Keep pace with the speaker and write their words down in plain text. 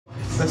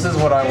This is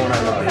what I want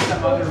to know.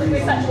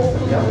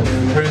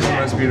 Who's the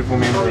most beautiful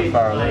member of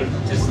Farah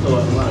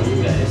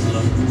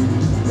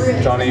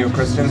Loux? Johnny, you're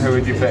Christian. Who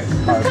would you pick?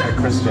 I would pick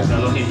Christian.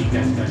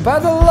 By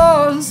the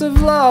laws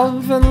of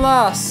love and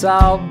loss,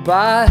 I'll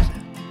bide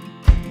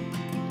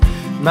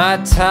my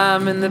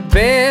time in the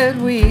bed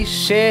we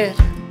shared,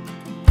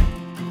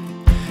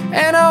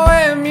 and I'll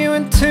wham you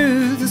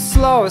into the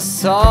slowest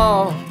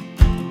song,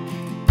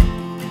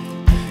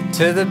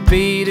 to the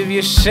beat of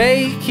your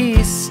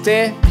shaky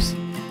steps.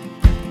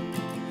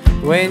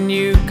 When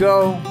you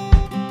go,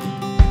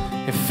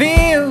 it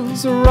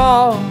feels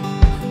wrong,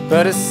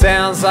 but it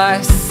sounds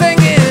like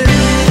singing.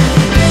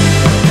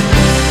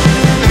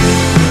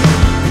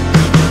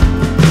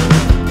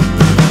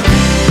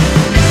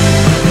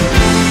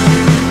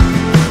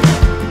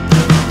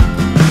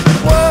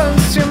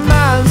 Once your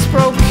mind's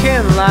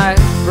broken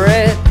like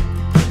bread,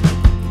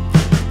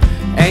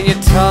 and your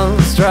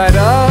tongue's dried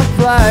up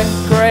like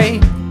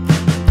grain,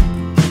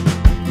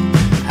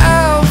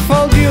 I'll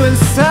fold you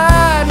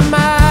inside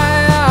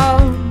my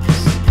arms,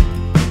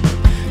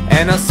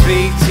 and I'll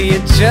speak to you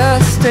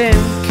just in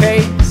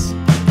case.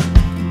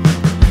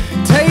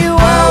 Tell you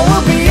I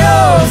will be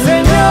yours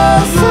and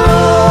yours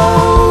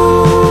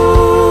alone.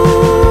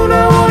 I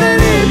wanted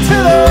it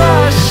till the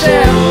rush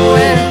and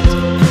wet.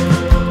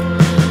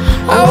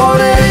 I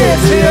wanted it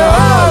to your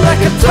heart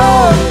like a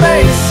torn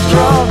bass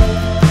drum.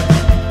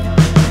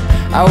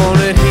 I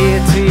wanted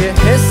here to your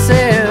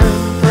hissing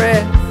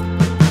breath.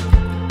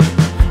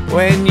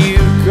 When you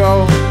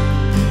go,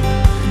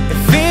 it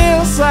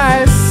feels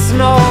like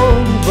snow,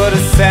 but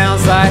it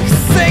sounds like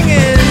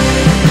singing.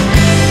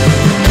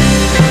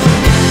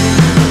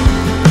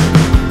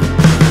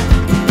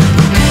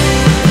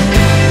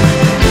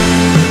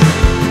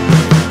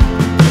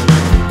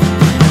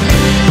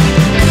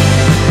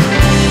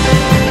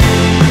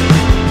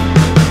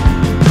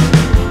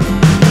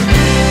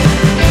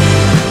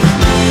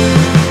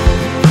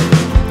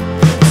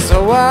 So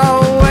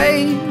I'll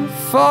wait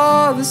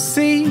for the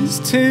seas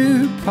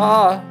to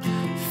part,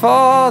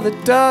 for the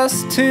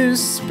dust to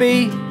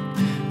speak,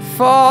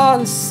 for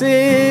the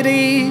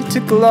city to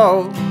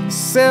glow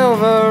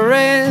silver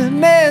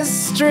in its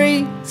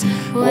streets,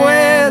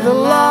 where the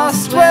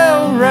lost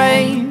will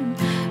reign,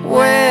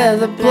 where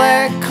the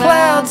black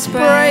clouds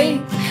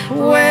break,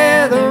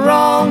 where the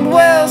wrong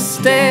will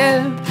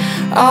stand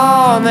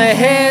on the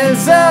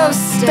heads of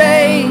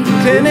state.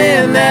 And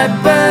in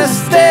that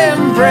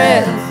bursting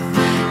breath,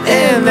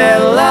 in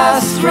that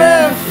lost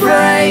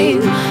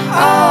refrain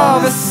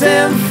of a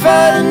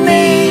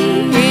symphony,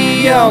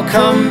 you'll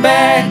come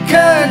back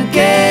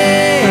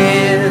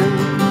again.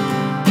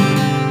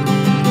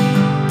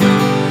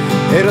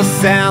 It'll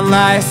sound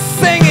like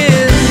singing.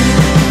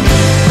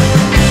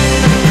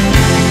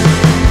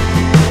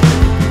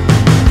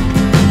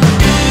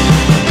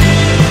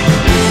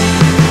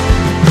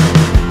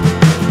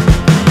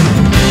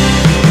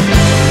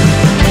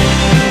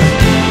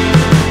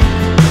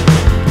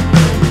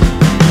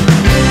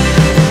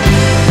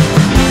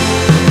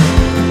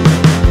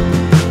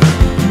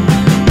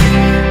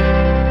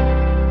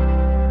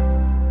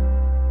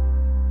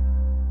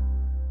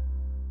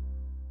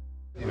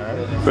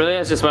 Really, I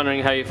was just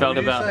wondering how you felt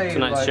about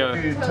tonight's show.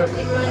 If you took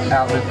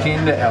out the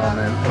gender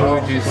element, who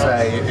would you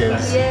say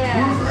is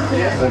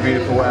more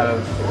beautiful out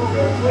of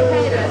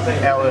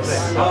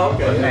Alice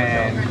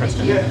and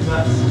Christian?